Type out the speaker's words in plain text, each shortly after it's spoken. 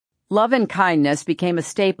Love and kindness became a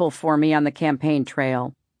staple for me on the campaign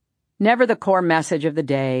trail. Never the core message of the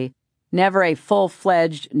day, never a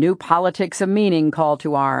full-fledged new politics of meaning call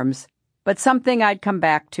to arms, but something I'd come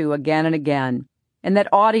back to again and again, and that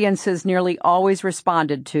audiences nearly always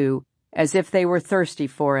responded to as if they were thirsty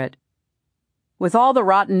for it. With all the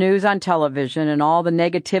rotten news on television and all the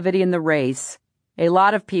negativity in the race, a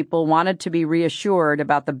lot of people wanted to be reassured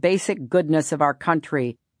about the basic goodness of our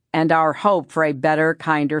country and our hope for a better,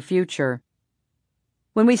 kinder future.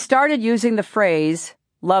 When we started using the phrase,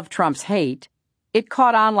 "Love trumps hate," it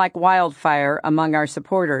caught on like wildfire among our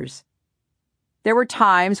supporters. There were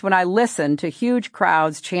times when I listened to huge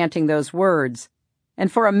crowds chanting those words,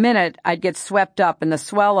 and for a minute I'd get swept up in the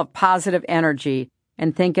swell of positive energy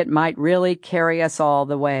and think it might really carry us all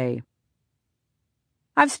the way.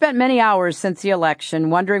 I've spent many hours since the election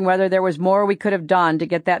wondering whether there was more we could have done to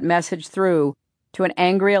get that message through to an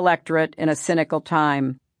angry electorate in a cynical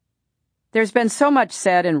time. There's been so much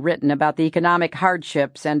said and written about the economic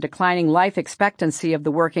hardships and declining life expectancy of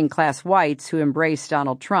the working-class whites who embrace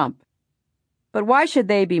Donald Trump. But why should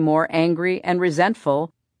they be more angry and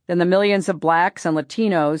resentful than the millions of blacks and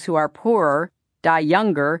Latinos who are poorer, die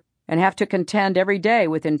younger, and have to contend every day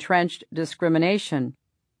with entrenched discrimination?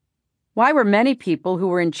 Why were many people who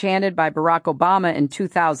were enchanted by Barack Obama in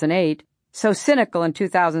 2008 so cynical in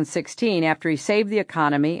 2016 after he saved the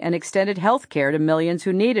economy and extended health care to millions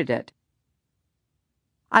who needed it?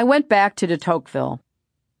 I went back to de Tocqueville.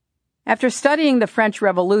 After studying the French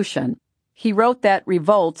Revolution, he wrote that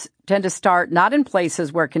revolts tend to start not in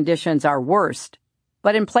places where conditions are worst,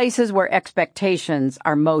 but in places where expectations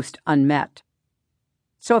are most unmet.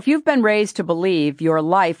 So if you've been raised to believe your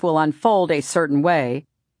life will unfold a certain way,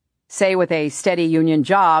 say with a steady union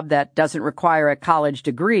job that doesn't require a college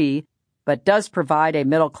degree, but does provide a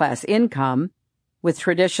middle-class income, with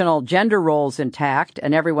traditional gender roles intact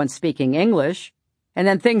and everyone speaking English, and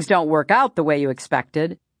then things don't work out the way you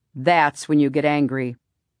expected, that's when you get angry.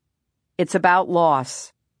 It's about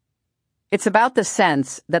loss. It's about the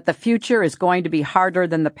sense that the future is going to be harder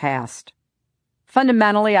than the past.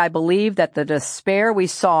 Fundamentally, I believe that the despair we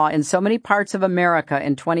saw in so many parts of America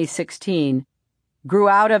in 2016 grew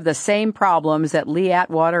out of the same problems that Lee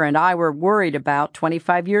Atwater and I were worried about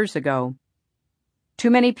 25 years ago.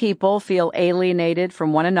 Too many people feel alienated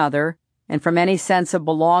from one another and from any sense of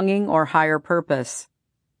belonging or higher purpose.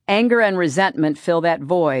 Anger and resentment fill that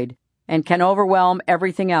void and can overwhelm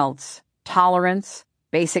everything else: tolerance,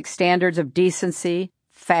 basic standards of decency,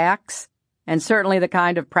 facts, and certainly the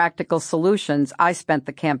kind of practical solutions I spent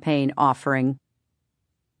the campaign offering.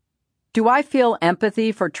 Do I feel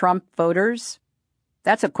empathy for Trump voters?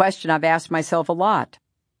 That's a question I've asked myself a lot.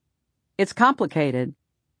 It's complicated.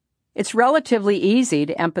 It's relatively easy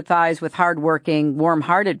to empathize with hard-working,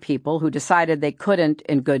 warm-hearted people who decided they couldn't,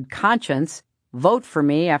 in good conscience, vote for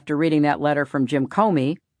me after reading that letter from Jim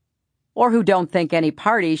Comey, or who don't think any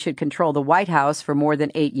party should control the White House for more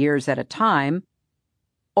than 8 years at a time,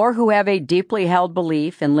 or who have a deeply held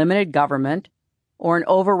belief in limited government or an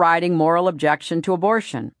overriding moral objection to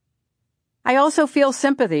abortion. I also feel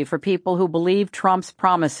sympathy for people who believe Trump's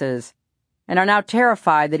promises and are now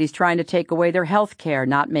terrified that he's trying to take away their health care,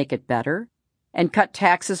 not make it better, and cut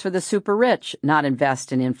taxes for the super rich, not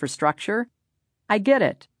invest in infrastructure. I get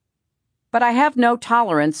it. But I have no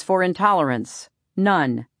tolerance for intolerance.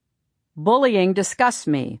 None. Bullying disgusts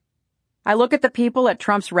me. I look at the people at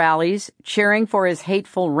Trump's rallies cheering for his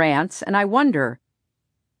hateful rants, and I wonder,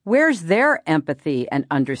 where's their empathy and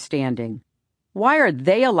understanding? Why are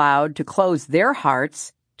they allowed to close their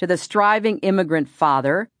hearts to the striving immigrant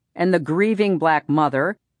father and the grieving black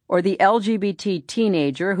mother, or the LGBT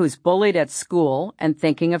teenager who's bullied at school and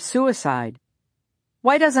thinking of suicide?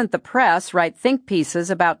 Why doesn't the press write think pieces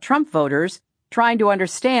about Trump voters trying to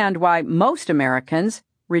understand why most Americans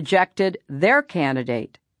rejected their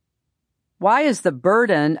candidate? Why is the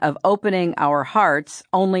burden of opening our hearts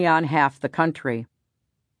only on half the country?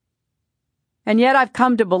 And yet I've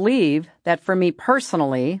come to believe that for me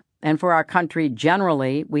personally, and for our country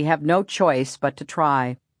generally, we have no choice but to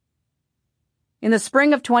try. In the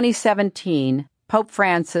spring of 2017, Pope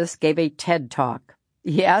Francis gave a TED Talk.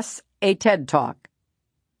 Yes, a TED Talk.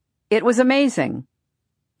 It was amazing.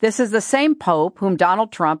 This is the same Pope whom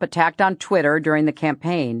Donald Trump attacked on Twitter during the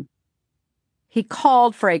campaign. He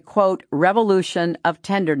called for a, quote, revolution of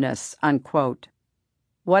tenderness, unquote.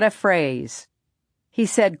 What a phrase. He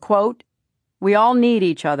said, quote, we all need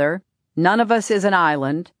each other. None of us is an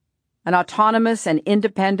island, an autonomous and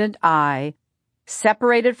independent I,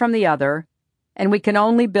 separated from the other, and we can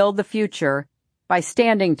only build the future by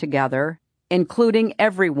standing together, including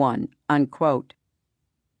everyone, unquote.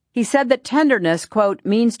 He said that tenderness, quote,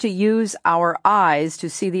 means to use our eyes to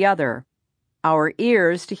see the other, our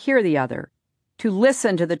ears to hear the other, to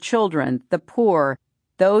listen to the children, the poor,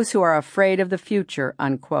 those who are afraid of the future,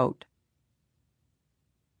 unquote.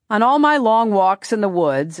 On all my long walks in the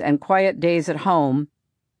woods and quiet days at home,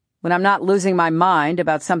 when I'm not losing my mind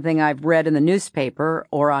about something I've read in the newspaper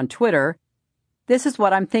or on Twitter, this is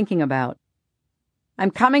what I'm thinking about.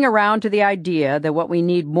 I'm coming around to the idea that what we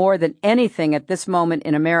need more than anything at this moment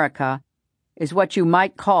in America is what you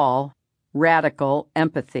might call radical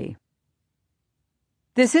empathy.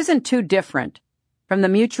 This isn't too different from the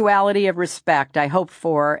mutuality of respect I hoped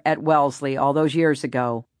for at Wellesley all those years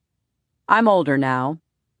ago. I'm older now.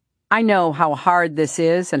 I know how hard this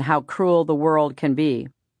is and how cruel the world can be.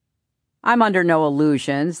 I'm under no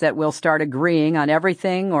illusions that we'll start agreeing on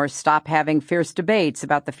everything or stop having fierce debates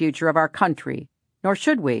about the future of our country, nor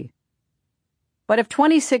should we. But if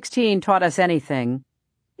 2016 taught us anything,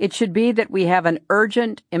 it should be that we have an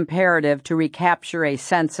urgent imperative to recapture a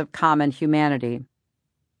sense of common humanity.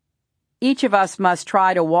 Each of us must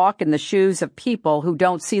try to walk in the shoes of people who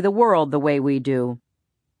don't see the world the way we do.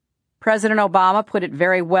 President Obama put it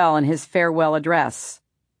very well in his farewell address.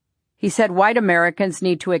 He said white Americans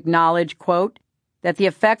need to acknowledge, quote, that the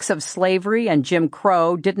effects of slavery and Jim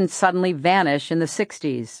Crow didn't suddenly vanish in the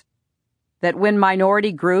 60s. That when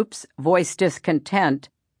minority groups voice discontent,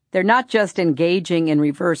 they're not just engaging in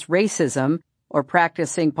reverse racism or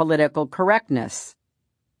practicing political correctness.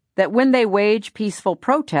 That when they wage peaceful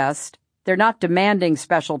protest, they're not demanding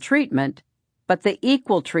special treatment, but the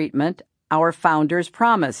equal treatment our founders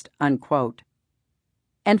promised, unquote.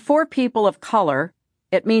 And for people of color,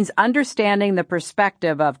 it means understanding the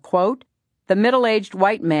perspective of, quote, the middle-aged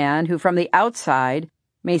white man who from the outside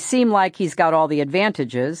may seem like he's got all the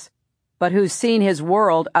advantages, but who's seen his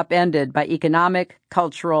world upended by economic,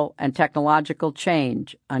 cultural, and technological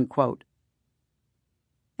change, unquote.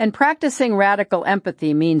 And practicing radical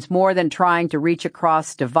empathy means more than trying to reach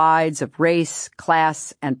across divides of race,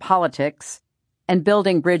 class, and politics, and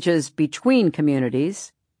building bridges between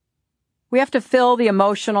communities. We have to fill the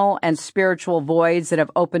emotional and spiritual voids that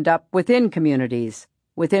have opened up within communities,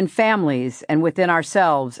 within families, and within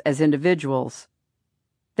ourselves as individuals.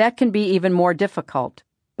 That can be even more difficult,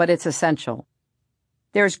 but it's essential.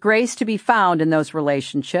 There's grace to be found in those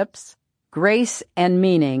relationships, grace and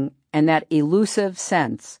meaning, and that elusive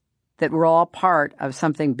sense that we're all part of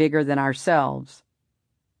something bigger than ourselves.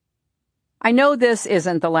 I know this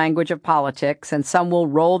isn't the language of politics, and some will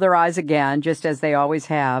roll their eyes again, just as they always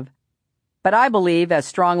have. But I believe, as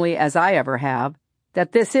strongly as I ever have,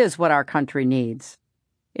 that this is what our country needs.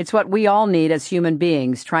 It's what we all need as human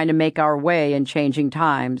beings trying to make our way in changing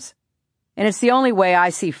times. And it's the only way I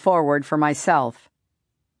see forward for myself.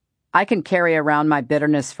 I can carry around my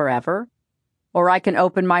bitterness forever, or I can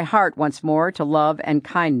open my heart once more to love and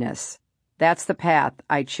kindness. That's the path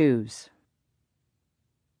I choose.